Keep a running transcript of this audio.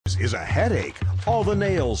is a headache. All the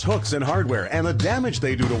nails, hooks, and hardware, and the damage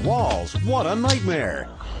they do to walls. What a nightmare!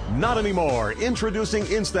 Not anymore. Introducing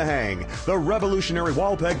InstaHang, the revolutionary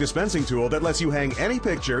wall peg dispensing tool that lets you hang any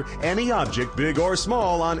picture, any object, big or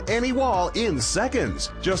small, on any wall in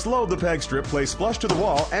seconds. Just load the peg strip, place flush to the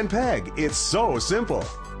wall, and peg. It's so simple.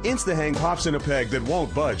 InstaHang pops in a peg that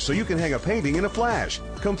won't budge, so you can hang a painting in a flash,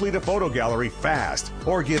 complete a photo gallery fast,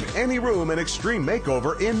 or give any room an extreme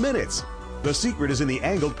makeover in minutes. The secret is in the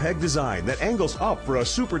angled peg design that angles up for a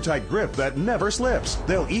super tight grip that never slips.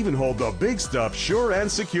 They'll even hold the big stuff sure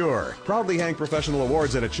and secure. Proudly hang professional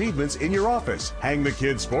awards and achievements in your office. Hang the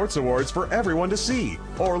kids' sports awards for everyone to see.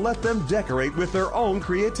 Or let them decorate with their own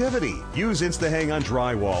creativity. Use InstaHang on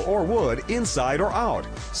drywall or wood, inside or out.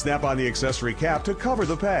 Snap on the accessory cap to cover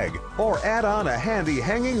the peg. Or add on a handy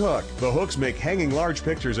hanging hook. The hooks make hanging large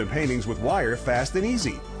pictures and paintings with wire fast and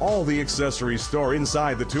easy. All the accessories store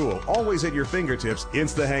inside the tool, always at your fingertips.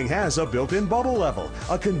 InstaHang has a built-in bubble level,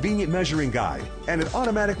 a convenient measuring guide, and it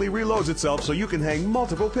automatically reloads itself so you can hang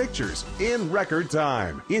multiple pictures in record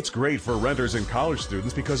time. It's great for renters and college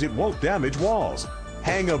students because it won't damage walls.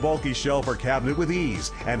 Hang a bulky shelf or cabinet with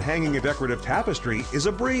ease, and hanging a decorative tapestry is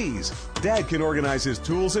a breeze. Dad can organize his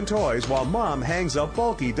tools and toys while Mom hangs a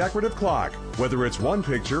bulky decorative clock. Whether it's one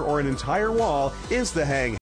picture or an entire wall, InstaHang